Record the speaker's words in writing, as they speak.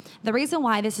The reason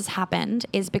why this has happened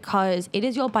is because it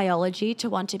is your biology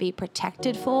to want to be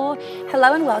protected for.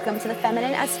 Hello and welcome to the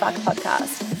Feminine as Fuck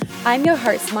podcast. I'm your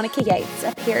host, Monica Yates,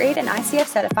 a period and ICF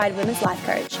certified women's life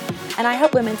coach, and I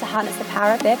help women to harness the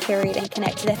power of their period and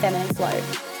connect to their feminine flow.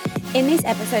 In these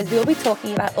episodes, we will be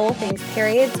talking about all things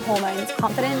periods, hormones,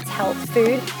 confidence, health,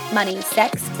 food, money,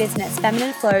 sex, business,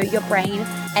 feminine flow, your brain,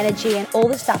 energy, and all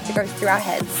the stuff that goes through our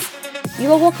heads. You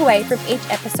will walk away from each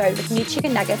episode with new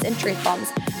chicken nuggets and truth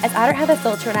bombs, as I don't have a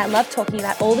filter and I love talking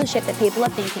about all the shit that people are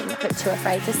thinking but too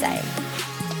afraid to say.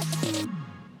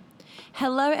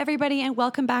 Hello, everybody, and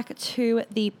welcome back to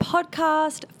the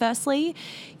podcast. Firstly,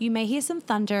 you may hear some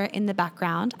thunder in the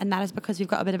background, and that is because we've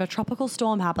got a bit of a tropical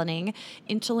storm happening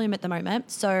in Tulum at the moment.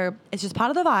 So it's just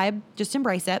part of the vibe. Just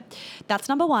embrace it. That's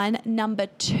number one. Number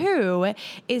two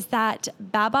is that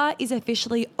Baba is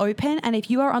officially open, and if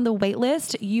you are on the wait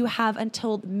list, you have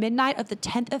until midnight of the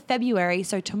 10th of February,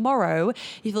 so tomorrow,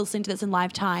 if you're listening to this in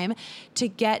live time, to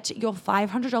get your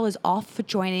 $500 off for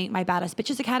joining my Badass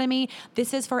Bitches Academy.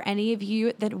 This is for any of you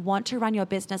that want to run your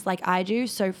business like I do,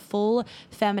 so full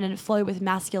feminine flow with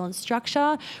masculine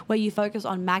structure, where you focus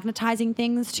on magnetizing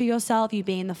things to yourself, you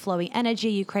be in the flowy energy,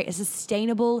 you create a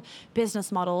sustainable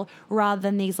business model rather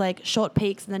than these like short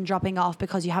peaks and then dropping off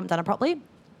because you haven't done it properly.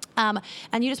 And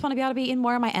you just want to be able to be in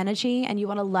more of my energy and you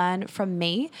want to learn from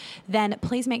me, then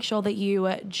please make sure that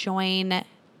you join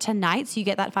tonight, so you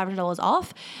get that $500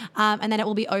 off, and then it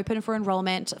will be open for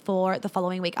enrollment for the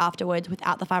following week afterwards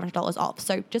without the $500 off.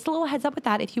 So just a little heads up with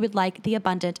that if you would like the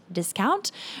abundant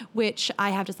discount, which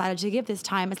I have decided to give this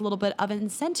time as a little bit of an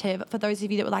incentive for those of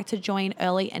you that would like to join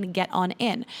early and get on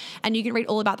in. And you can read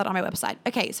all about that on my website.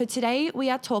 Okay, so today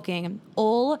we are talking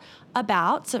all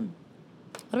about, what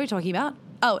are we talking about?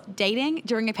 Oh, dating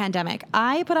during a pandemic.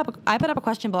 I put up a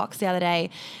question box the other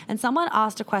day, and someone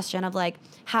asked a question of like,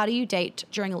 how do you date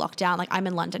during a lockdown? Like, I'm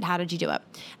in London. How did you do it?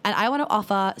 And I want to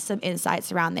offer some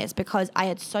insights around this because I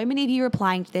had so many of you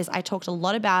replying to this. I talked a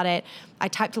lot about it. I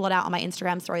typed a lot out on my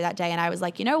Instagram story that day, and I was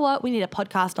like, you know what? We need a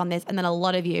podcast on this. And then a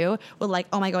lot of you were like,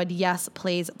 oh my God, yes,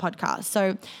 please podcast.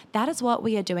 So that is what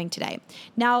we are doing today.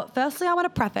 Now, firstly, I want to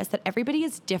preface that everybody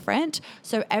is different.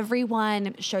 So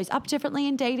everyone shows up differently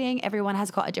in dating. Everyone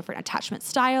has got a different attachment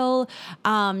style.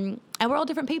 And we're all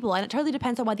different people. And it totally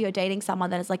depends on whether you're dating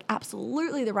someone that is like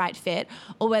absolutely the right fit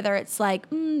or whether it's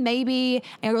like maybe,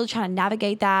 and you're really trying to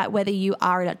navigate that, whether you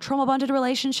are in a trauma bonded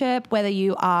relationship, whether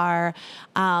you are,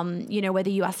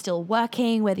 whether you are still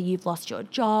working, whether you've lost your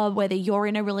job, whether you're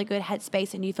in a really good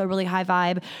headspace and you feel really high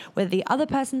vibe, whether the other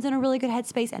person's in a really good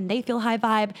headspace and they feel high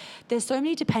vibe. There's so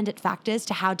many dependent factors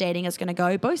to how dating is going to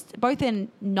go, both in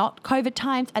not COVID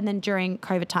times and then during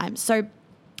COVID times. So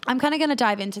I'm kind of going to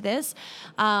dive into this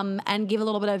and give a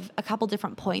little bit of a couple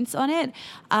different points on it,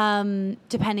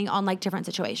 depending on like different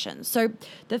situations. So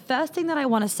the first thing that I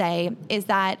want to say is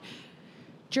that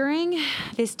during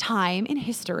this time in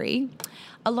history,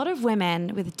 a lot of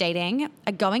women with dating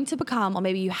are going to become, or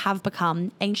maybe you have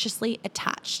become, anxiously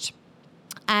attached.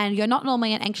 And you're not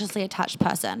normally an anxiously attached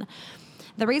person.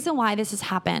 The reason why this has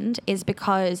happened is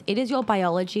because it is your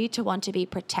biology to want to be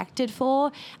protected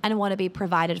for and want to be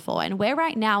provided for. And we're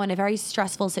right now in a very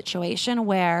stressful situation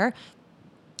where,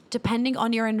 depending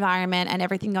on your environment and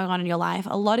everything going on in your life,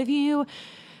 a lot of you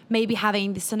may be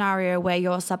having this scenario where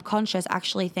your subconscious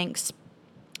actually thinks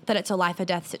that it's a life or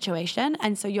death situation.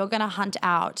 And so you're going to hunt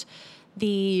out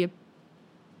the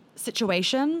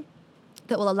situation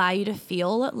that will allow you to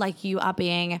feel like you are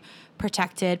being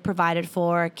protected, provided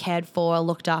for, cared for,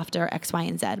 looked after, X, Y,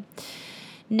 and Z.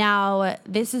 Now,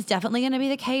 this is definitely going to be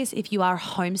the case if you are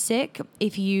homesick,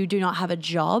 if you do not have a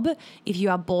job, if you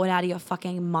are bored out of your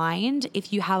fucking mind,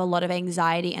 if you have a lot of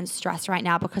anxiety and stress right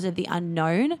now because of the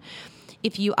unknown,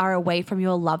 if you are away from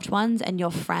your loved ones and your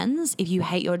friends, if you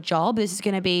hate your job, this is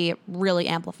going to be really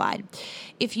amplified.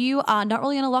 If you are not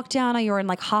really in a lockdown or you're in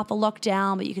like half a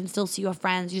lockdown, but you can still see your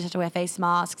friends, you just have to wear face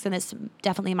masks, and this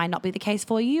definitely might not be the case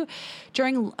for you.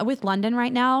 With London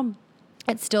right now,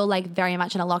 it's still like very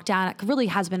much in a lockdown. It really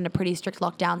has been a pretty strict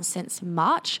lockdown since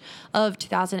March of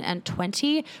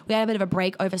 2020. We had a bit of a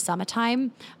break over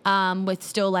summertime with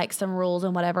still like some rules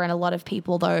and whatever. And a lot of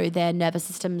people, though, their nervous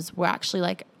systems were actually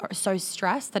like so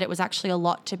stressed that it was actually a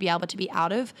lot to be able to be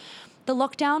out of the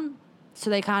lockdown. So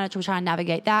they kind of were trying to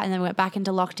navigate that, and then we went back into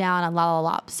lockdown and la la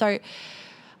la. So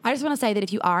I just want to say that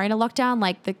if you are in a lockdown,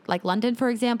 like London,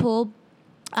 for example,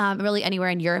 really anywhere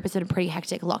in Europe is in a pretty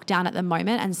hectic lockdown at the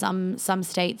moment, and some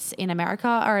states in America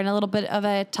are in a little bit of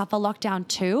a tougher lockdown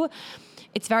too.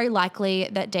 It's very likely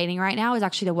that dating right now is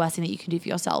actually the worst thing that you can do for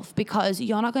yourself, because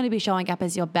you're not going to be showing up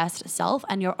as your best self,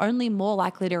 and you're only more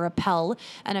likely to repel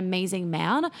an amazing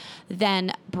man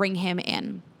than bring him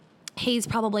in. he's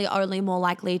probably only more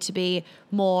likely to be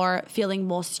feeling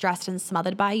more stressed and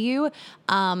smothered by you,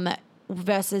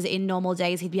 versus in normal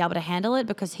days he'd be able to handle it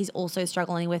because he's also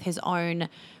struggling with his own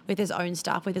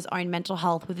stuff, with his own mental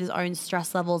health, with his own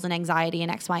stress levels and anxiety and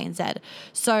X, Y, and Z.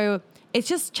 So it's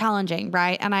just challenging,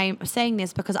 right? And I'm saying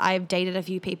this because I've dated a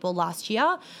few people last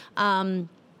year,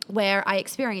 where I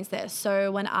experienced this.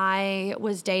 So when I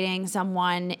was dating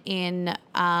someone in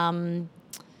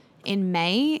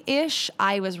May-ish,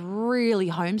 I was really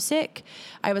homesick.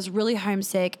 I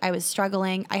was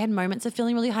struggling. I had moments of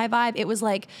feeling really high vibe. It was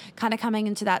like kind of coming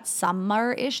into that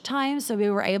summer-ish time. So we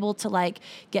were able to like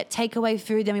get takeaway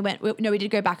food. Then we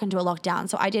did go back into a lockdown.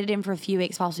 So I dated him for a few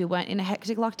weeks whilst we weren't in a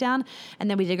hectic lockdown. And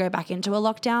then we did go back into a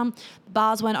lockdown.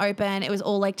 Bars weren't open. It was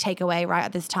all like takeaway right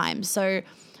at this time. So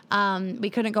we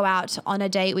couldn't go out on a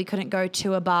date. We couldn't go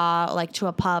to a bar, like to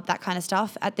a pub, that kind of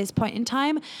stuff at this point in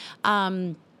time.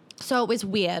 So it was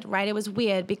weird, right? It was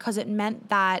weird because it meant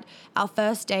that our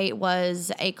first date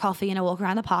was a coffee and a walk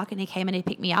around the park, and he came and he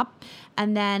picked me up.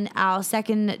 And then our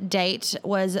second date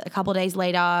was a couple of days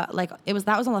later. That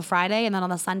was on the Friday, and then on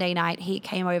the Sunday night he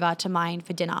came over to mine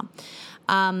for dinner.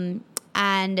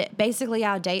 And basically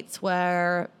our dates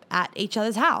were at each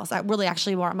other's house. Really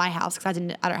actually more at my house because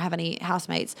I don't have any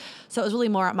housemates. So it was really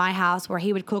more at my house where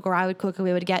he would cook or I would cook, and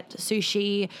we would get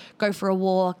sushi, go for a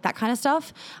walk, that kind of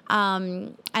stuff.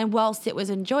 And whilst it was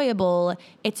enjoyable,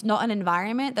 it's not an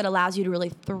environment that allows you to really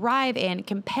thrive in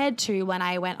compared to when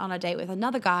I went on a date with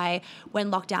another guy when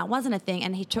lockdown wasn't a thing,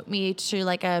 and he took me to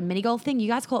like a mini golf thing. You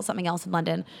guys call it something else in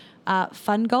London.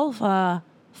 Fun golf?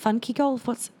 Funky golf?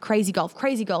 What's crazy golf?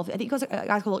 Crazy golf. I think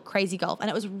guys call it crazy golf. And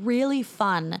it was really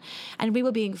fun. And we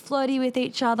were being flirty with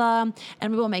each other,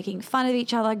 and we were making fun of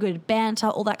each other, good banter,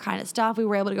 all that kind of stuff. We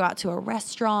were able to go out to a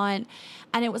restaurant,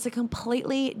 and it was a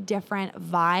completely different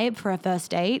vibe for a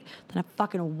first date than a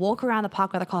fucking walk around the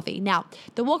park with a coffee. Now,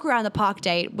 the walk around the park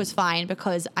date was fine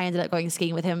because I ended up going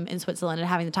skiing with him in Switzerland and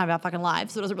having the time of our fucking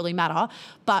lives, so it doesn't really matter.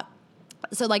 But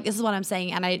so like this is what I'm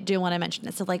saying, and I do want to mention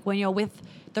this. So like when you're with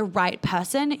the right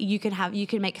person, you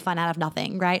can make fun out of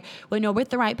nothing, right? When you're with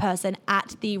the right person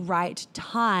at the right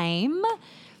time,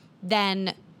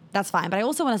 then that's fine. But I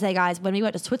also want to say, guys, when we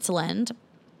went to Switzerland,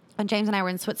 when James and I were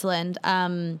in Switzerland,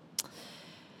 that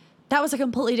was a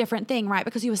completely different thing, right?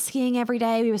 Because we were skiing every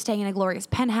day. We were staying in a glorious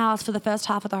penthouse for the first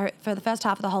half of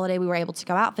the holiday. We were able to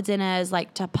go out for dinners,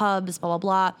 like to pubs, blah,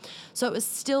 blah, blah. So it was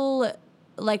still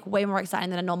like way more exciting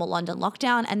than a normal London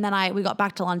lockdown. And then we got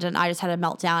back to London. I just had a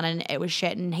meltdown and it was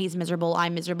shit, and he's miserable,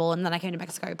 I'm miserable. And then I came to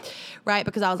Mexico, right?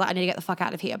 Because I was like, I need to get the fuck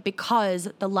out of here, because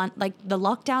the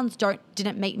lockdowns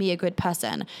didn't make me a good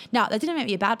person. Now, they didn't make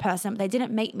me a bad person, but they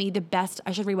didn't make me the best.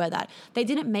 I should reword that. They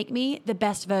didn't make me the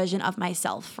best version of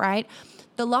myself, right?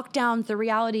 The lockdowns, the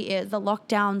reality is the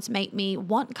lockdowns make me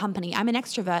want company. I'm an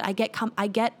extrovert. I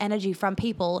get energy from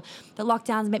people. The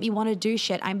lockdowns make me want to do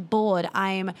shit. I'm bored.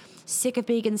 I'm sick of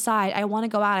being inside. I want to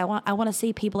go out. I want to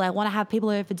see people. I want to have people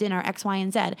over for dinner, X, Y,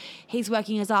 and Z. He's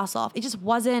working his ass off. It just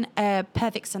wasn't a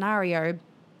perfect scenario.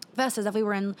 Versus if we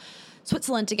were in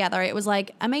Switzerland together, it was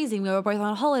like amazing. We were both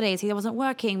on holidays. He wasn't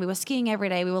working. We were skiing every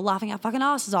day. We were laughing our fucking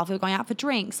asses off. We were going out for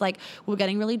drinks. Like, we were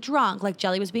getting really drunk. Like,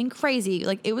 Jelly was being crazy.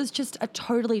 Like, it was just a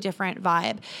totally different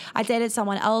vibe. I dated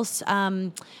someone else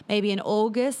maybe in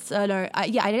August. I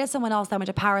dated someone else that I went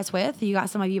to Paris with.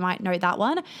 Some of you might know that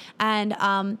one. And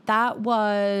that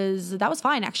was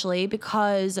fine, actually,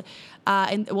 because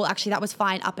that was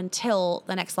fine up until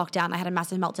the next lockdown. I had a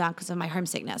massive meltdown because of my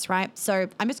homesickness, right? So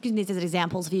I'm just using these as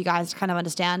examples for you guys to kind of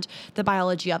understand the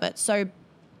biology of it. So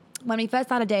when we first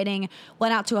started dating,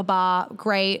 went out to a bar,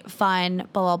 great, fun,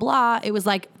 blah, blah, blah. It was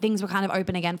like things were kind of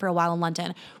open again for a while in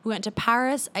London. We went to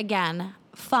Paris again,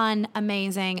 fun,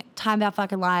 amazing, time of our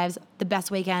fucking lives, the best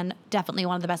weekend, definitely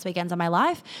one of the best weekends of my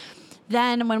life.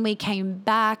 Then when we came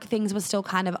back, things were still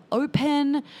kind of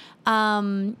open.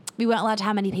 We weren't allowed to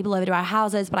have many people over to our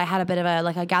houses, but I had a bit of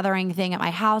a gathering thing at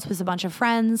my house with a bunch of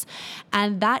friends.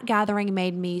 And that gathering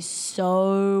made me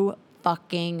so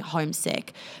fucking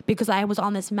homesick because I was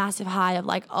on this massive high of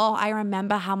like, oh, I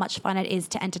remember how much fun it is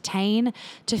to entertain,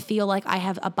 to feel like I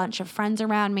have a bunch of friends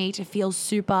around me, to feel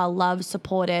super loved,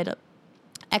 supported,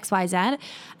 XYZ.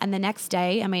 And the next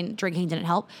day, I mean, drinking didn't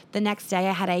help. The next day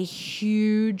I had a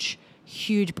huge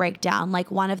breakdown,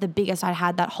 like one of the biggest I'd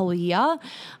had that whole year.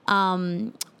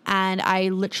 And I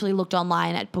literally looked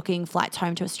online at booking flights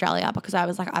home to Australia because I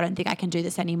was like, I don't think I can do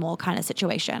this anymore kind of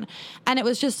situation. And it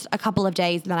was just a couple of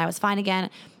days and then I was fine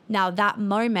again. Now that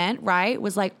moment, right,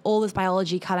 was like all this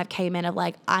biology kind of came in of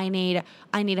like, I need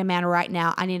a man right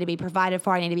now. I need to be provided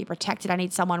for. I need to be protected. I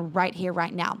need someone right here,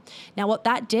 right now. Now what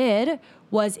that did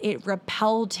was it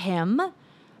repelled him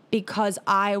because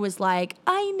I was like,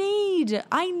 I need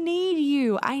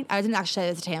you. I didn't actually say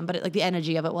this to him, but like the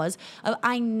energy of it was,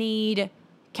 I need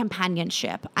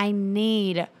companionship. I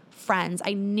need friends.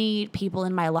 I need people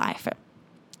in my life.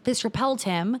 This repelled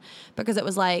him because it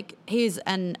was like, he's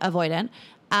an avoidant.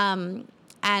 And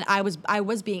I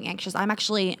was being anxious.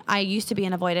 I used to be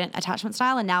an avoidant attachment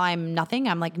style, and now I'm nothing.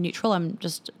 I'm like neutral. I'm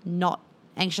just not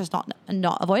anxious,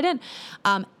 not avoidant,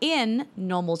 in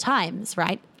normal times,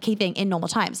 right? Key thing, in normal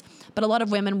times. But a lot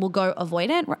of women will go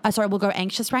will go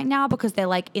anxious right now because they're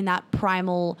like in that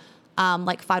primal,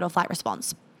 like fight or flight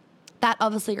response. That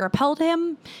obviously repelled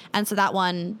him. And so that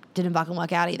one didn't fucking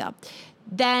work out either.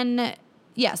 Then,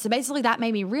 yeah, so basically that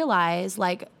made me realize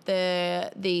like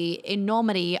the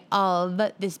enormity of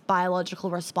this biological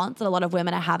response that a lot of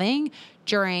women are having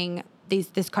during this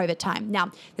COVID time.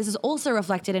 Now, this is also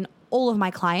reflected in all of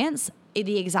my clients,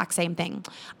 the exact same thing.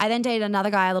 I then dated another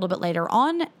guy a little bit later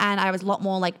on, and I was a lot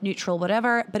more like neutral,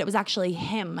 whatever, but it was actually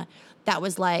him that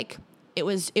was like, he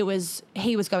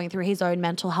was going through his own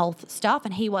mental health stuff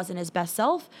and he wasn't his best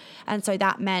self. And so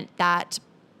that meant that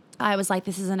I was like,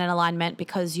 this isn't an alignment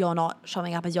because you're not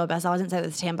showing up as your best. I wasn't saying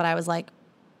this to him, but I was like,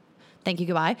 thank you,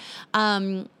 goodbye.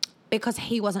 Because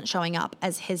he wasn't showing up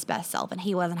as his best self and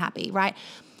he wasn't happy, right?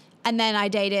 And then I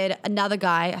dated another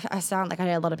guy. I sound like I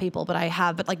date a lot of people, but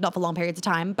like not for long periods of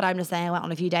time, but I'm just saying I went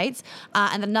on a few dates.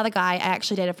 And then another guy I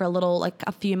actually dated for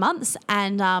a few months.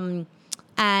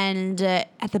 And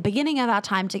at the beginning of our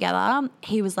time together,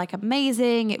 he was like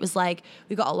amazing. It was like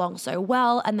we got along so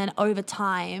well. And then over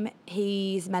time,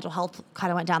 his mental health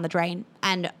kind of went down the drain.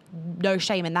 And no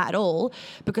shame in that at all,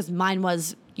 because mine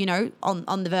was,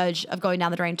 on the verge of going down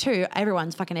the drain too.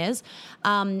 Everyone's fucking is.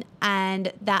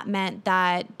 And that meant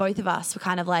that both of us were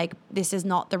kind of like, this is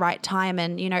not the right time.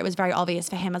 And, it was very obvious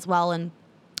for him as well. And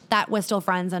that we're still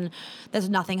friends and there's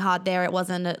nothing hard there. It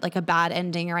wasn't like a bad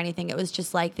ending or anything. It was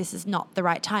just like, this is not the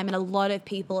right time. And a lot of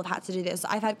people have had to do this.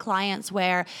 I've had clients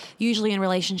where usually in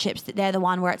relationships, they're the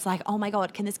one where it's like, oh my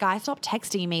God, can this guy stop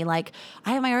texting me? Like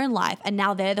I have my own life. And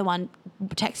now they're the one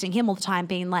texting him all the time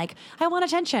being like, I want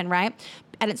attention, right?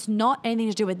 And it's not anything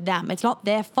to do with them. It's not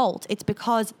their fault. It's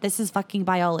because this is fucking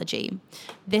biology.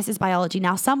 This is biology.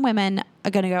 Now, some women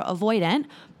are going to go avoidant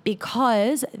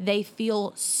because they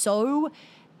feel so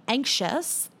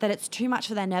anxious that it's too much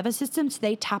for their nervous system, so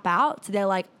they tap out. So they're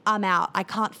like, I'm out. I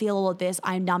can't feel all of this.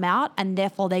 I numb out, and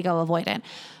therefore they go avoidant.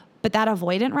 But that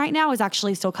avoidant right now is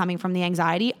actually still coming from the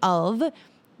anxiety of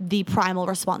the primal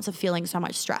response of feeling so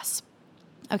much stress.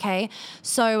 Okay,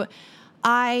 so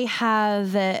I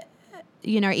have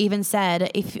even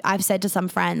said, if I've said to some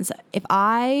friends, if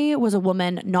I was a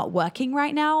woman not working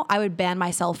right now, I would ban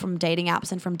myself from dating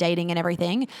apps and from dating and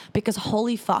everything, because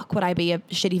holy fuck would I be a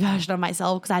shitty version of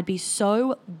myself, because I'd be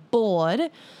so bored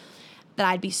that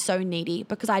I'd be so needy,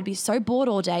 because I'd be so bored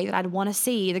all day that I'd want to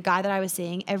see the guy that I was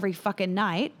seeing every fucking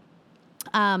night.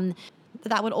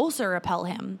 That would also repel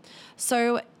him.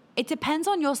 So it depends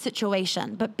on your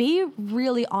situation, but be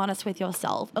really honest with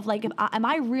yourself of like, am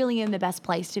I really in the best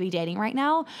place to be dating right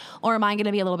now? Or am I going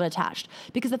to be a little bit attached?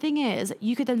 Because the thing is,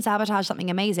 you could then sabotage something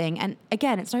amazing. And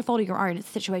again, it's no fault of your own. It's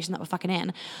the situation that we're fucking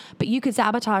in. But you could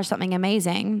sabotage something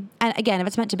amazing. And again, if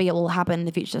it's meant to be, it will happen in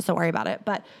the future. So don't worry about it.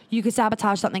 But you could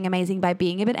sabotage something amazing by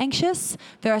being a bit anxious,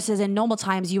 versus in normal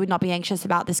times, you would not be anxious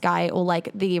about this guy or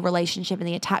like the relationship and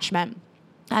the attachment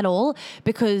at all,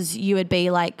 because you would be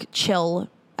like chill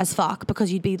as fuck,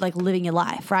 because you'd be like living your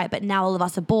life, right? But now all of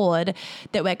us are bored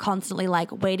that we're constantly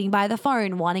like waiting by the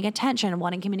phone, wanting attention,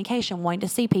 wanting communication, wanting to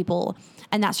see people.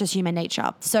 And that's just human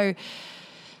nature. So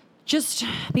just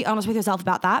be honest with yourself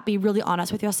about that. Be really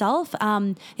honest with yourself.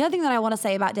 The other thing that I want to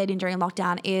say about dating during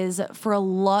lockdown is, for a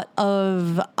lot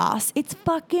of us, it's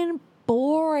fucking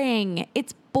boring.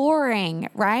 It's boring,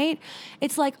 right?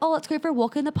 It's like, oh, let's go for a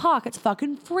walk in the park. It's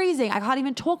fucking freezing. I can't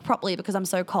even talk properly because I'm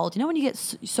so cold. When you get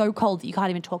so cold that you can't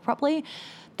even talk properly?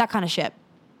 That kind of shit.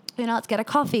 Let's get a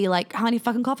coffee. Like, how many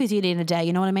fucking coffees do you need in a day?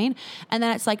 You know what I mean? And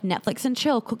then it's like Netflix and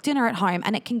chill, cook dinner at home.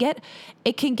 And it can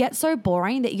get so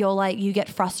boring that you get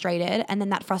frustrated, and then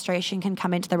that frustration can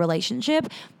come into the relationship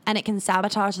and it can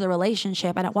sabotage the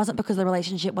relationship. And it wasn't because the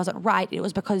relationship wasn't right. It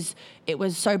was because it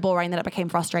was so boring that it became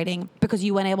frustrating, because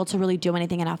you weren't able to really do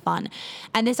anything and have fun.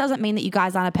 And this doesn't mean that you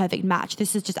guys aren't a perfect match.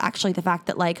 This is just actually the fact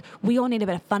that like we all need a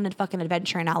bit of fun and fucking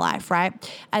adventure in our life, right?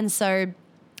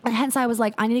 And hence I was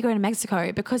like, I need to go to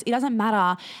Mexico, because it doesn't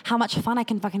matter how much fun I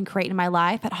can fucking create in my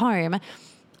life at home.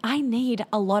 I need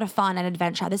a lot of fun and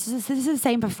adventure. This is the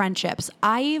same for friendships.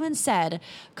 I even said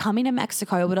coming to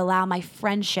Mexico would allow my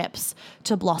friendships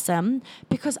to blossom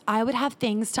because I would have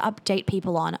things to update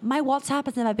people on. My WhatsApp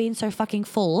has never been so fucking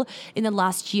full in the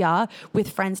last year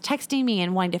with friends texting me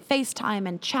and wanting to FaceTime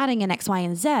and chatting and X, Y,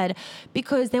 and Z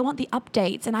because they want the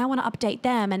updates and I want to update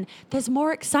them, and there's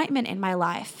more excitement in my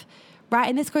life. Right?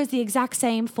 And this goes the exact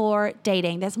same for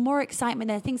dating. There's more excitement.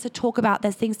 There's things to talk about.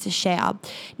 There's things to share.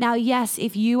 Now, yes,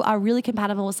 if you are really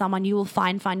compatible with someone, you will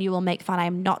find fun. You will make fun.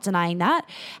 I'm not denying that.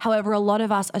 However, a lot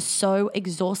of us are so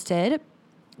exhausted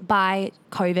by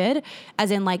COVID,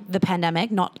 as in like the pandemic,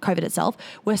 not COVID itself.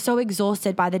 We're so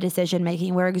exhausted by the decision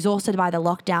making. We're exhausted by the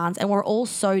lockdowns, and we're all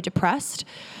so depressed,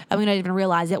 and we don't even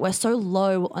realize it. We're so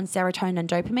low on serotonin and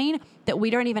dopamine that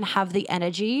we don't even have the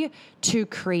energy to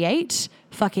create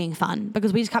fucking fun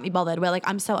because we just can't be bothered. We're like,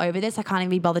 I'm so over this. I can't even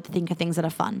be bothered to think of things that are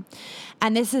fun.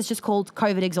 And this is just called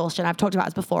COVID exhaustion. I've talked about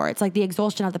this before. It's like the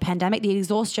exhaustion of the pandemic, the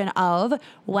exhaustion of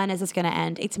when is this going to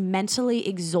end? It's mentally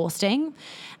exhausting.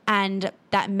 And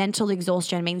that mental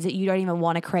exhaustion means that you don't even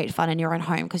want to create fun in your own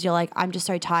home because you're like, I'm just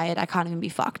so tired. I can't even be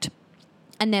fucked.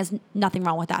 And there's nothing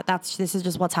wrong with that. This is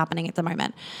just what's happening at the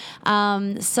moment.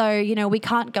 So, you know, we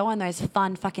can't go on those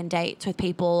fun fucking dates with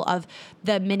people of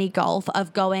the mini golf,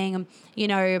 of going, you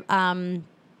know,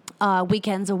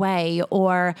 weekends away,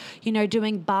 or, you know,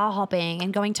 doing bar hopping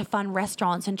and going to fun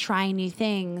restaurants and trying new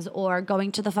things, or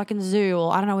going to the fucking zoo,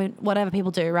 or I don't know, whatever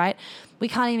people do, right? We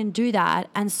can't even do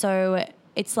that. And so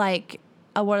it's like,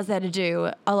 oh, what is there to do?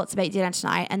 Oh, let's make dinner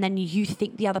tonight. And then you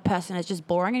think the other person is just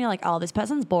boring and you're like, oh, this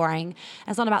person's boring. And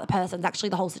it's not about the person. It's actually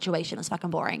the whole situation is fucking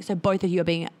boring. So both of you are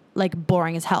being like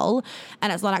boring as hell.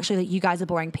 And it's not actually that you guys are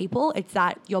boring people. It's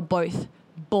that you're both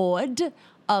bored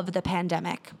of the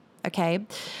pandemic. Okay.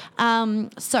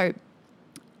 So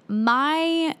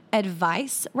my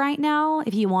advice right now,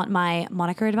 if you want my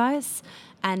moniker advice,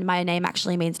 and my name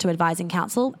actually means to advise and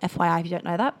counsel, FYI if you don't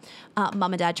know that.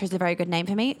 Mum and Dad chose a very good name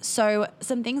for me. So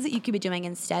some things that you could be doing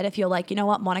instead, if you're like, you know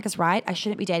what, Monica's right, I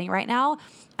shouldn't be dating right now.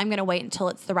 I'm going to wait until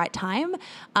it's the right time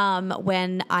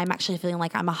when I'm actually feeling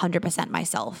like I'm 100%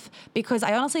 myself. Because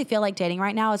I honestly feel like dating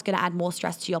right now is going to add more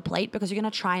stress to your plate because you're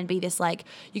going to try and be this like,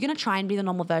 you're going to try and be the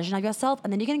normal version of yourself,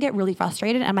 and then you're going to get really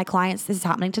frustrated. And my clients, this is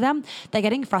happening to them. They're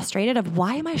getting frustrated of,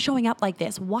 why am I showing up like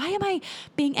this? Why am I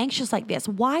being anxious like this?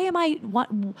 Why am I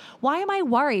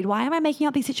worried? Why am I making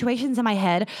up these situations in my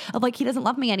head of like, he doesn't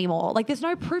love me anymore? Like, there's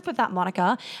no proof of that,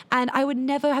 Monica. And I would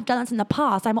never have done this in the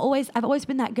past. I've always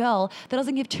been that girl that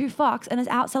doesn't give two fucks and is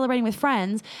out celebrating with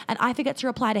friends, and I forget to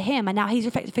reply to him, and now he's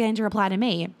forgetting to reply to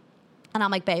me. And I'm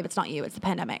like, babe, it's not you, it's the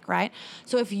pandemic, right?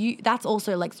 So that's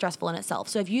also like stressful in itself.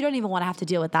 So if you don't even want to have to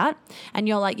deal with that, and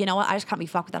you're like, you know what, I just can't be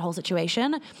fucked with that whole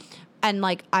situation, and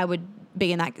like I would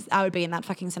be in that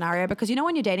fucking scenario, because you know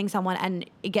when you're dating someone and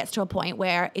it gets to a point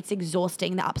where it's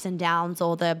exhausting, the ups and downs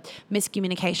or the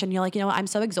miscommunication, you're like, you know what, I'm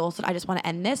so exhausted, I just want to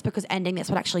end this, because ending this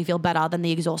would actually feel better than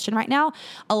the exhaustion right now.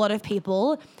 A lot of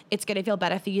people, it's going to feel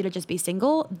better for you to just be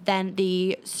single than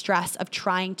the stress of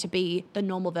trying to be the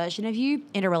normal version of you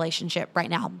in a relationship right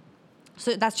now.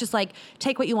 So that's just like,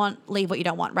 take what you want, leave what you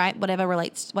don't want, right? Whatever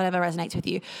resonates with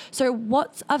you. So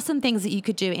what are some things that you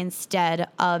could do instead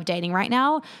of dating right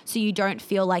now so you don't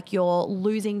feel like you're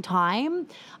losing time?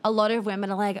 A lot of women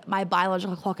are like, my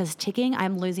biological clock is ticking,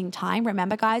 I'm losing time.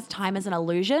 Remember, guys, time is an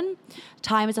illusion.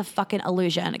 Time is a fucking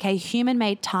illusion, okay?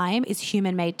 Human-made time is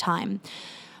human-made time.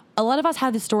 A lot of us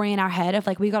have this story in our head of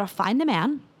like, we got to find a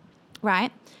man,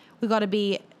 right? We got to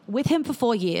be with him for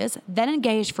 4 years, then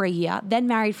engaged for a year, then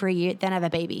married for a year, then have a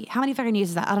baby. How many fucking years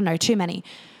is that? I don't know, too many.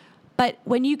 But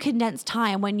when you condense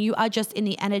time, when you are just in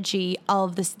the energy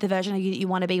of the version of you that you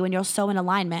want to be, when you're so in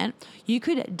alignment, you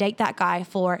could date that guy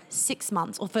for 6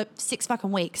 months or for 6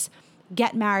 fucking weeks,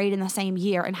 get married in the same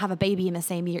year and have a baby in the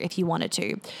same year if you wanted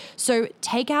to. So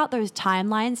take out those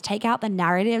timelines, take out the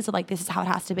narratives of like, this is how it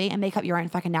has to be, and make up your own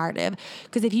fucking narrative.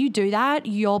 Because if you do that,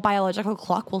 your biological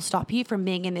clock will stop you from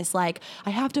being in this like, I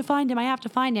have to find him,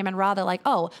 and rather like,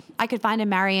 oh, I could find him,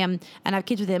 marry him, and have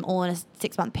kids with him all in a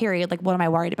 6-month period. Like, what am I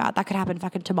worried about? That could happen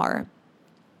fucking tomorrow.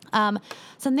 Some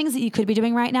things that you could be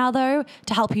doing right now though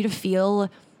to help you to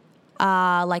feel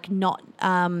like not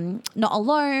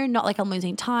alone, not like I'm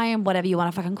losing time, whatever you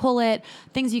want to fucking call it.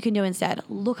 Things you can do instead.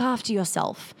 Look after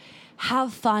yourself.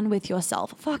 Have fun with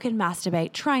yourself. Fucking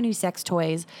masturbate. Try new sex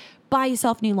toys. Buy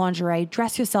yourself new lingerie.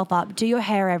 Dress yourself up. Do your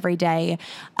hair every day.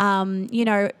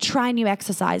 Try new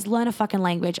exercise. Learn a fucking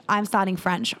language. I'm starting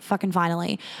French. Fucking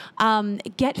finally.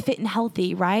 Get fit and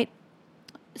healthy, right?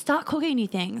 Start cooking new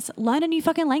things. Learn a new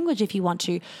fucking language if you want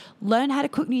to. Learn how to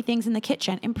cook new things in the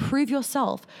kitchen. Improve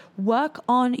yourself. Work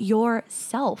on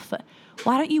yourself.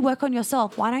 Why don't you work on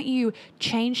yourself? Why don't you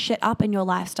change shit up in your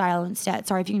lifestyle instead?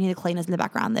 Sorry if you can hear the cleaners in the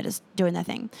background, they're just doing their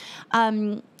thing.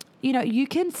 You know, you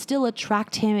can still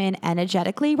attract him in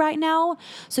energetically right now.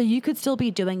 So you could still be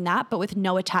doing that, but with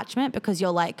no attachment, because you're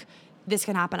like, this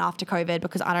can happen after COVID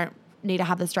because I don't need to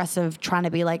have the stress of trying to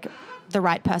be like the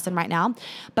right person right now.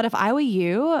 But if I were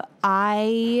you,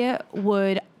 I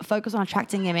would focus on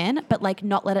attracting him in, but like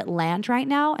not let it land right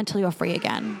now until you're free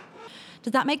again.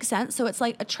 Does that make sense? So it's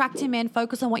like attract him in,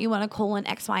 focus on what you want to call an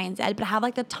X, Y, and Z, but have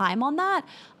like the time on that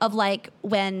of like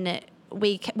when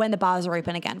the bars are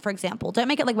open again, for example. Don't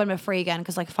make it like when we're free again,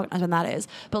 because like fuck knows when that is.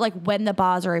 But like when the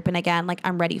bars are open again, like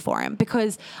I'm ready for him.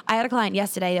 Because I had a client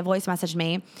yesterday that voice messaged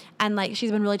me, and like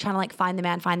she's been really trying to like find the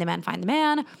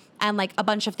man. And like a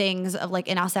bunch of things of like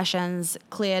in our sessions,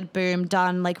 cleared, boom,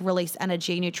 done, like released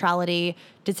energy, neutrality,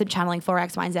 did some channeling for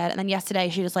X, Y, and Z. And then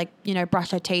yesterday she just like, you know,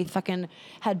 brushed her teeth, fucking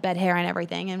had bed hair and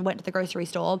everything, and went to the grocery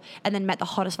store and then met the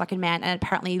hottest fucking man. And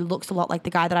apparently looks a lot like the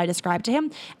guy that I described to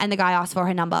him. And the guy asked for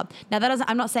her number. Now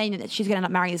I'm not saying that she's going to end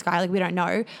up marrying this guy. Like we don't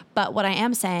know. But what I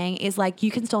am saying is like,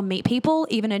 you can still meet people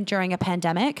even during a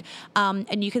pandemic.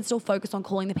 And you can still focus on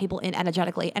calling the people in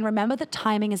energetically. And remember that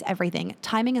timing is everything.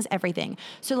 Timing is everything.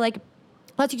 So like,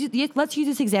 let's use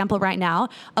this example right now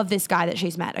of this guy that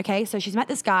she's met. Okay, so she's met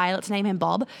this guy. Let's name him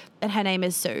Bob, and her name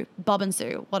is Sue. Bob and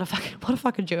Sue. What a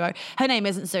fucking duo. Her name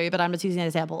isn't Sue, but I'm just using an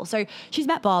example. So she's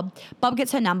met Bob. Bob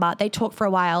gets her number. They talk for a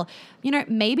while. You know,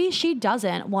 maybe she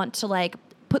doesn't want to like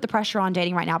put the pressure on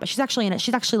dating right now, but she's actually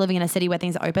living in a city where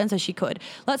things are open, so she could.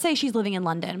 Let's say she's living in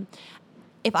London.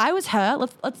 If I was her,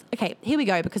 okay, here we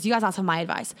go, because you guys asked for my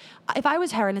advice. If I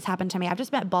was her and this happened to me, I've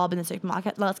just met Bob in the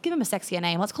supermarket. Let's give him a sexier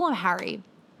name. Let's call him Harry.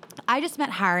 I just met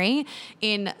Harry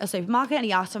in a supermarket and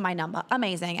he asked for my number.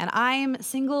 Amazing. And I'm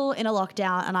single in a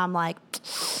lockdown and I'm like,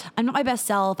 I'm not my best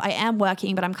self. I am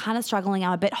working, but I'm kind of struggling.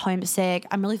 I'm a bit homesick.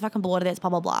 I'm really fucking bored of this,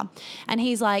 blah, blah, blah. And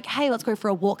he's like, hey, let's go for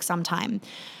a walk sometime.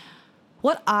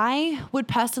 What I would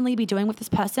personally be doing with this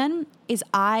person is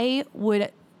I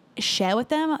would share with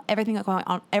them everything that's going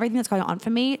on for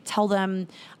me. Tell them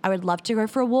I would love to go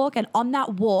for a walk, and on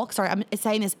that walk, sorry, I'm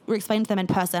saying this, we're explaining to them in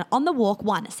person. On the walk,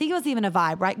 see if there's even a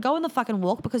vibe, right? Go on the fucking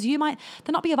walk, because there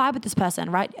not be a vibe with this person,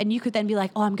 right? And you could then be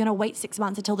like, oh, I'm gonna wait 6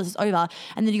 months until this is over,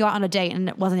 and then you go out on a date and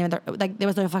it wasn't even there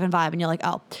was no fucking vibe, and you're like,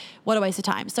 oh, what a waste of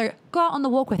time. So go out on the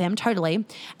walk with him, totally,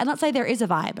 and let's say there is a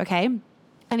vibe, okay,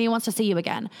 and he wants to see you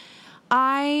again.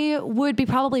 I would be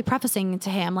probably prefacing to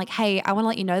him like, hey, I want to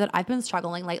let you know that I've been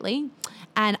struggling lately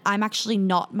and I'm actually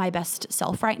not my best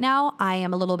self right now. I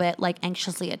am a little bit like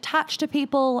anxiously attached to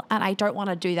people and I don't want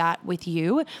to do that with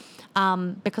you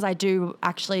because I do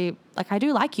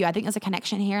like you. I think there's a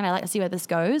connection here and I like to see where this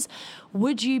goes.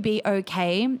 Would you be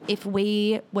okay if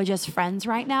we were just friends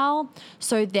right now?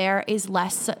 So there is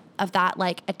less of that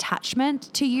like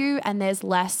attachment to you and there's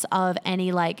less of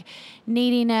any like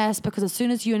neediness, because as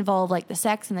soon as you involve like the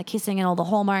sex and the kissing and all the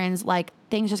hormones, like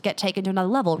things just get taken to another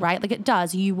level, right? Like it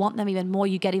does. You want them even more,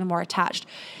 you get even more attached.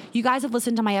 You guys have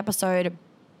listened to my episode.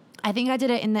 I think I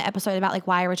did it in the episode about like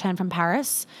why I returned from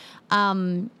Paris.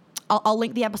 I'll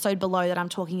link the episode below that I'm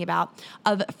talking about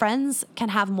of friends can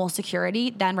have more security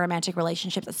than romantic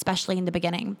relationships, especially in the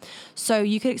beginning. So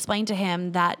you could explain to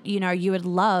him that, you know, you would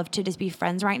love to just be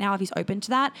friends right now if he's open to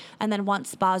that. And then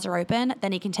once bars are open,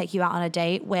 then he can take you out on a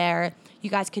date where you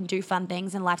guys can do fun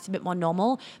things and life's a bit more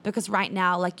normal, because right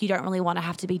now, like, you don't really want to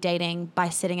have to be dating by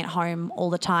sitting at home all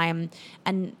the time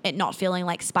and it not feeling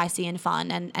like spicy and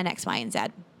fun and X, Y, and Z.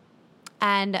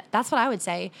 And that's what I would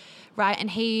say, right? And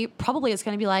he probably is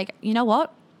going to be like, you know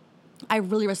what? I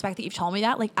really respect that you've told me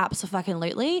that, like,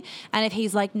 abso-fucking-lutely. And if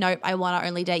he's like, nope, I want to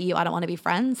only date you, I don't want to be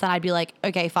friends, then I'd be like,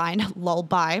 okay, fine, lol,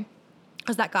 bye.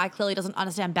 Because that guy clearly doesn't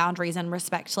understand boundaries and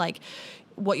respect, like,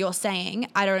 what you're saying.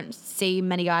 I don't see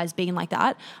many guys being like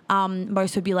that.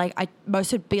 Most would be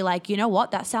like, you know what?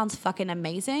 That sounds fucking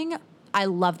amazing. I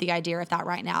love the idea of that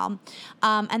right now.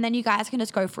 And then you guys can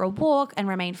just go for a walk and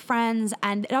remain friends.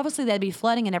 And obviously there'd be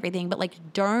flirting and everything, but like,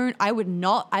 I would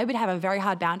have a very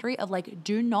hard boundary of like,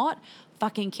 do not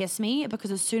fucking kiss me, because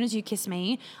as soon as you kiss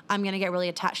me, I'm going to get really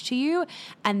attached to you.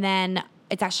 And then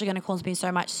it's actually going to cause me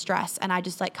so much stress. And I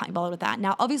just like can't be bothered with that.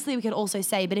 Now, obviously we could also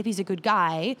say, but if he's a good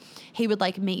guy, he would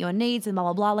like meet your needs and blah,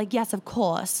 blah, blah. Like, yes, of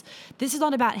course. This is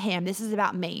not about him. This is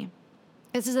about me.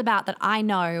 This is about that I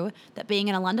know that being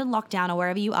in a London lockdown or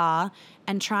wherever you are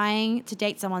and trying to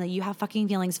date someone that you have fucking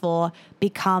feelings for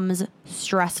becomes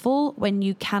stressful when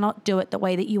you cannot do it the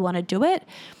way that you want to do it.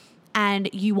 And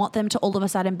you want them to all of a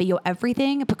sudden be your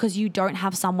everything because you don't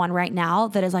have someone right now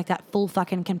that is like that full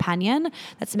fucking companion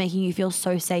that's making you feel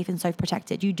so safe and so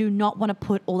protected. You do not want to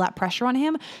put all that pressure on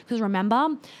him, because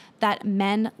remember that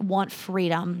men want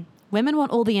freedom. Women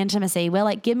want all the intimacy. We're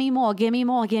like, give me more, give me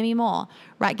more, give me more,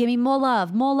 right? Give me more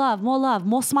love, more love, more love,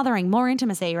 more smothering, more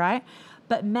intimacy, right?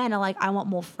 But men are like, I want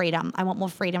more freedom. I want more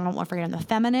freedom. I want more freedom. The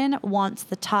feminine wants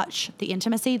the touch, the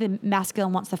intimacy. The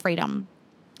masculine wants the freedom.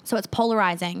 So it's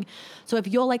polarizing. So if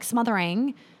you're like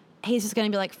smothering, he's just going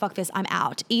to be like, fuck this, I'm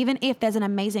out. Even if there's an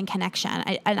amazing connection.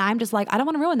 And I'm just like, I don't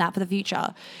want to ruin that for the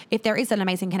future. If there is an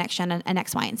amazing connection and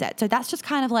X, Y, and Z. So that's just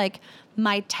kind of like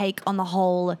my take on the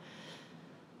whole,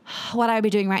 what I would be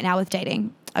doing right now with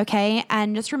dating. Okay.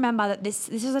 And just remember that this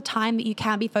is a time that you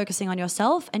can be focusing on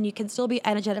yourself and you can still be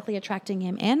energetically attracting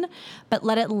him in, but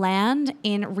let it land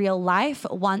in real life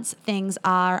once things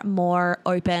are more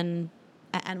open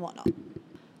and whatnot.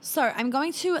 So I'm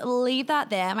going to leave that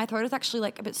there. My throat is actually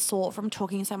like a bit sore from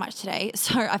talking so much today.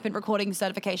 So I've been recording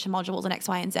certification modules and X,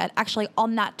 Y, and Z. Actually,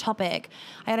 on that topic,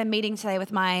 I had a meeting today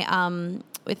with my,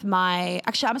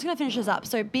 actually, I'm just going to finish this up.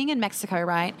 So being in Mexico,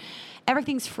 right?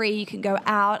 Everything's free. You can go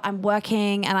out. I'm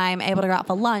working and I'm able to go out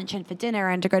for lunch and for dinner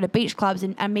and to go to beach clubs,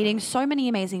 and I'm meeting so many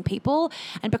amazing people.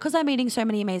 And because I'm meeting so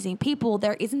many amazing people,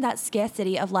 there isn't that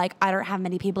scarcity of like, I don't have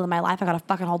many people in my life. I got to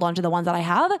fucking hold on to the ones that I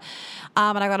have.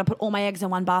 And I got to put all my eggs in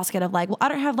one basket of like, well, I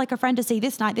don't have like a friend to see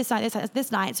this night. So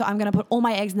I'm going to put all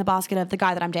my eggs in the basket of the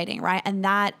guy that I'm dating. Right. And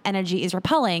that energy is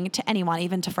repelling to anyone,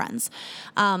 even to friends.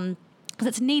 Because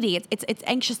it's needy, it's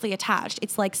anxiously attached.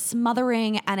 It's like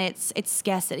smothering and it's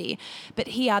scarcity. But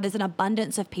here, there's an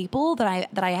abundance of people that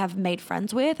I have made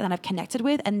friends with and that I've connected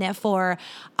with, and therefore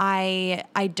I'm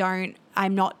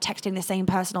not texting the same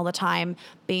person all the time,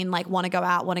 being like, want to go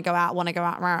out.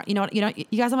 You know, you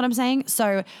guys know what I'm saying?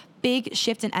 So big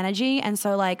shift in energy, and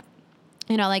so like,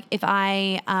 you know, like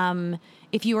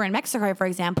if you were in Mexico, for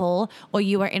example, or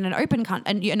you were in an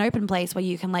open place where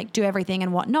you can like do everything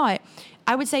and whatnot,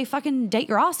 I would say fucking date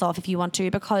your ass off if you want to,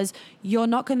 because you're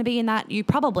not going to be in that. You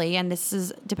probably, and this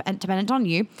is dependent on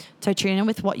you, so tune in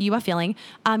with what you are feeling.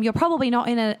 You're probably not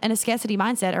in a scarcity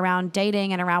mindset around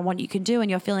dating and around what you can do, and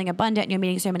you're feeling abundant and you're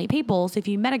meeting so many people. So if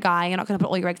you met a guy, you're not going to put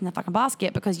all your eggs in the fucking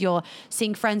basket because you're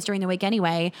seeing friends during the week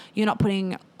anyway. You're not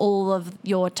putting all of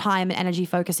your time and energy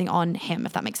focusing on him,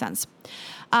 if that makes sense.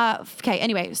 Okay,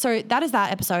 anyway, so that is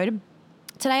that episode.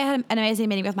 Today I had an amazing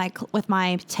meeting with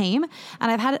my team,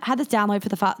 and I've had this download for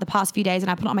the past few days, and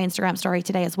I put it on my Instagram story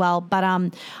today as well. But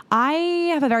I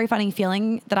have a very funny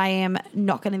feeling that I am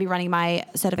not going to be running my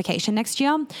certification next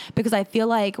year, because I feel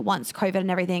like once COVID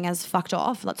and everything has fucked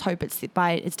off, let's hope it's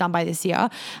done by this year.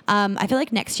 I feel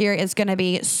like next year is going to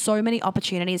be so many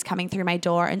opportunities coming through my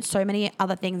door and so many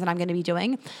other things that I'm going to be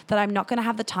doing that I'm not going to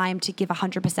have the time to give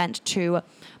 100% to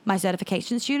my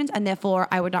certification students, and therefore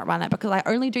I would not run it, because I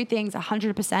only do things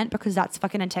 100% because that's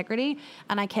fucking integrity,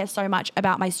 and I care so much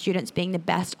about my students being the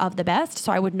best of the best. So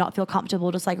I would not feel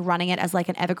comfortable just like running it as like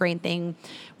an evergreen thing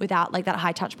without like that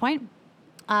high touch point.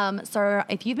 So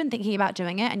if you've been thinking about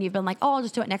doing it and you've been like, oh, I'll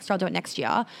just do it next year, I'll do it next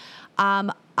year.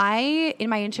 In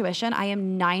my intuition, I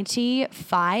am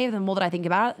 95, the more that I think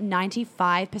about it,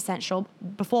 95% sure.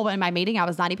 Before in my meeting, I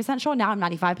was 90% sure. Now I'm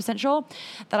 95% sure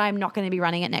that I'm not going to be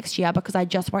running it next year, because I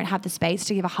just won't have the space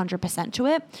to give 100% to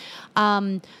it.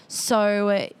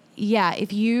 So yeah,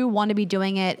 if you want to be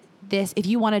doing it, if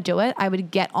you want to do it, I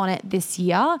would get on it this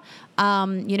year.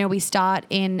 We start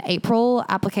in April.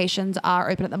 Applications are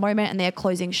open at the moment and they're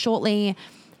closing shortly,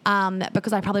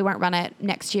 because I probably won't run it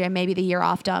next year, maybe the year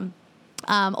after.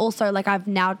 Also, like, I've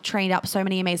now trained up so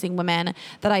many amazing women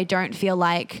that I don't feel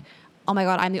like, oh my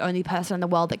God, I'm the only person in the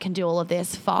world that can do all of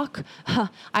this. Fuck.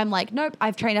 I'm like, nope,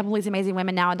 I've trained up all these amazing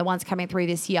women now, and the ones coming through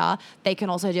this year, they can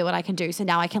also do what I can do. So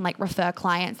now I can like refer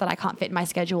clients that I can't fit in my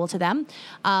schedule to them.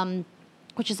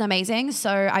 Which is amazing.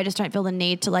 So I just don't feel the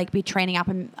need to like be training up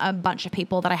a bunch of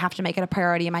people that I have to make it a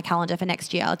priority in my calendar for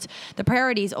next year. The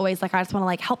priority is always like, I just want to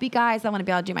like help you guys. I want to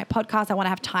be able to do my podcast. I want to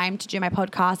have time to do my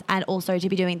podcast, and also to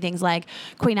be doing things like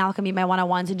Queen Alchemy, my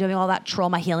one-on-ones, and doing all that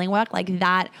trauma healing work like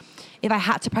that. If I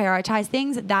had to prioritize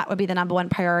things, that would be the number one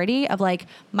priority of like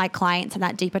my clients and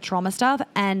that deeper trauma stuff.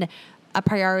 And a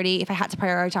priority, if I had to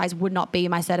prioritize, would not be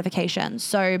my certification.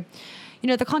 So,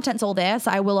 the content's all there.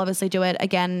 So I will obviously do it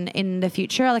again in the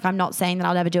future. Like, I'm not saying that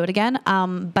I'll never do it again.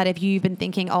 But if you've been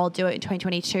thinking, oh, I'll do it in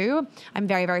 2022, I'm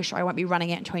very, very sure I won't be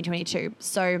running it in 2022.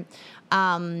 So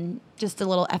just a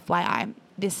little FYI,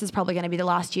 this is probably going to be the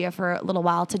last year for a little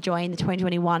while to join the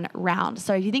 2021 round.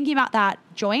 So if you're thinking about that,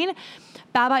 join.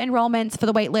 BABA enrollments for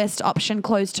the waitlist option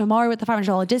closed tomorrow with the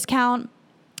 $500 discount.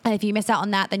 And if you miss out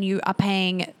on that, then you are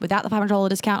paying without the $500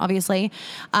 discount, obviously.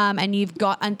 And you've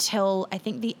got until, I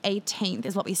think the 18th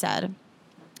is what we said.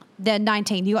 The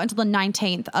 19th. You got until the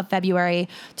 19th of February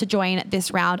to join this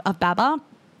round of BABA.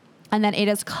 And then it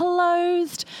is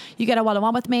closed. You get a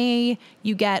one-on-one with me.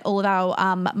 You get all of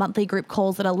our monthly group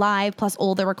calls that are live, plus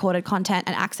all the recorded content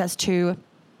and access to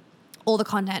all the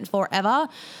content forever,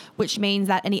 which means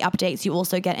that any updates you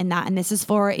also get in that. And this is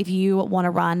for if you want to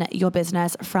run your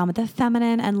business from the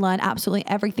feminine and learn absolutely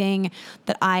everything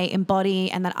that I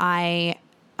embody and that I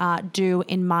do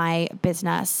in my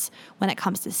business when it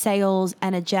comes to sales,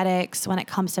 energetics, when it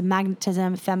comes to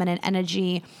magnetism, feminine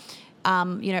energy,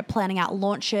 planning out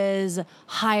launches,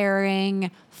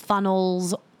 hiring,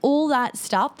 funnels, all that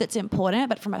stuff that's important,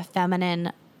 but from a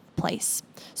feminine place.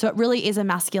 So it really is a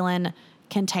masculine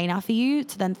container for you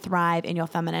to then thrive in your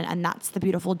feminine. And that's the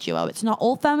beautiful duo. It's not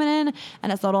all feminine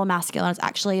and it's not all masculine. It's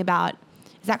actually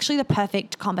the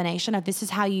perfect combination of this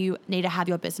is how you need to have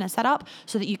your business set up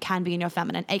so that you can be in your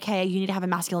feminine, aka you need to have a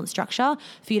masculine structure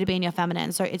for you to be in your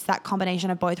feminine. So it's that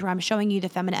combination of both where I'm showing you the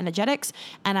feminine energetics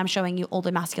and I'm showing you all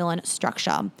the masculine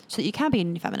structure so that you can be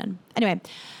in your feminine. Anyway,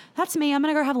 that's me. I'm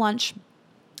going to go have lunch.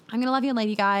 I'm going to love you and leave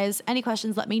you guys. Any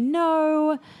questions, let me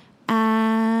know.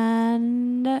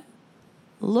 And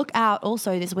look out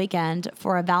also this weekend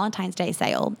for a Valentine's Day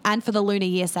sale and for the Lunar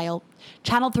Year sale.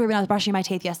 Channeled through when I was brushing my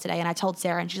teeth yesterday and I told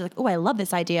Sarah and she's like, oh, I love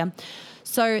this idea.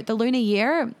 So the Lunar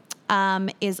Year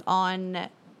is on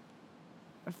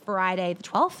Friday the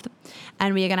 12th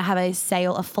and we are going to have a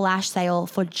flash sale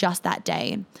for just that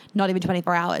day, not even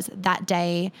 24 hours. That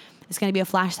day is going to be a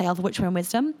flash sale for Witch Women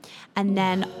Wisdom. And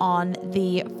then on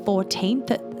the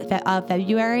 14th of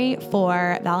February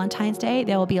for Valentine's Day,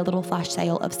 there will be a little flash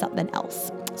sale of something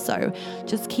else. So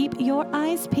just keep your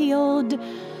eyes peeled.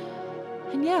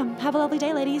 And yeah, have a lovely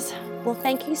day, ladies. Well,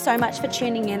 thank you so much for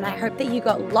tuning in. I hope that you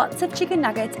got lots of chicken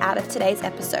nuggets out of today's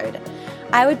episode.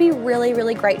 I would be really,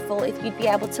 really grateful if you'd be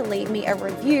able to leave me a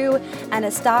review and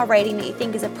a star rating that you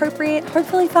think is appropriate,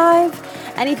 hopefully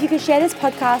 5. And if you could share this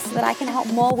podcast so that I can help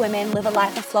more women live a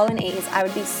life of flow and ease, I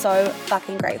would be so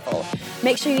fucking grateful.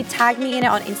 Make sure you tag me in it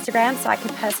on Instagram so I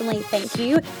can personally thank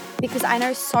you, because I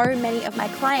know so many of my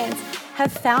clients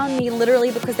have found me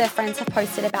literally because their friends have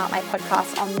posted about my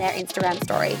podcast on their Instagram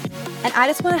story. And I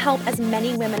just want to help as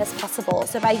many women as possible.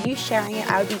 So by you sharing it,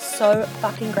 I would be so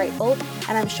fucking grateful,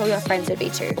 and I'm sure your friends would be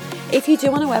too. If you do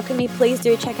want to welcome me, please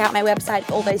do check out my website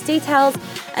for all those details.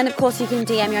 And of course, you can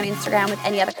DM me on Instagram with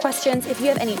any other questions. If you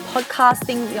have any podcast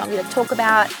things you want me to talk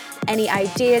about, any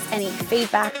ideas, any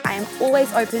feedback, I am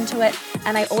always open to it.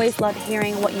 And I always love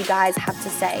hearing what you guys have to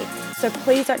say. So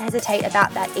please don't hesitate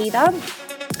about that either.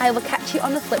 I will catch you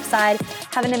on the flip side.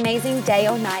 Have an amazing day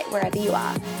or night wherever you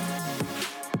are.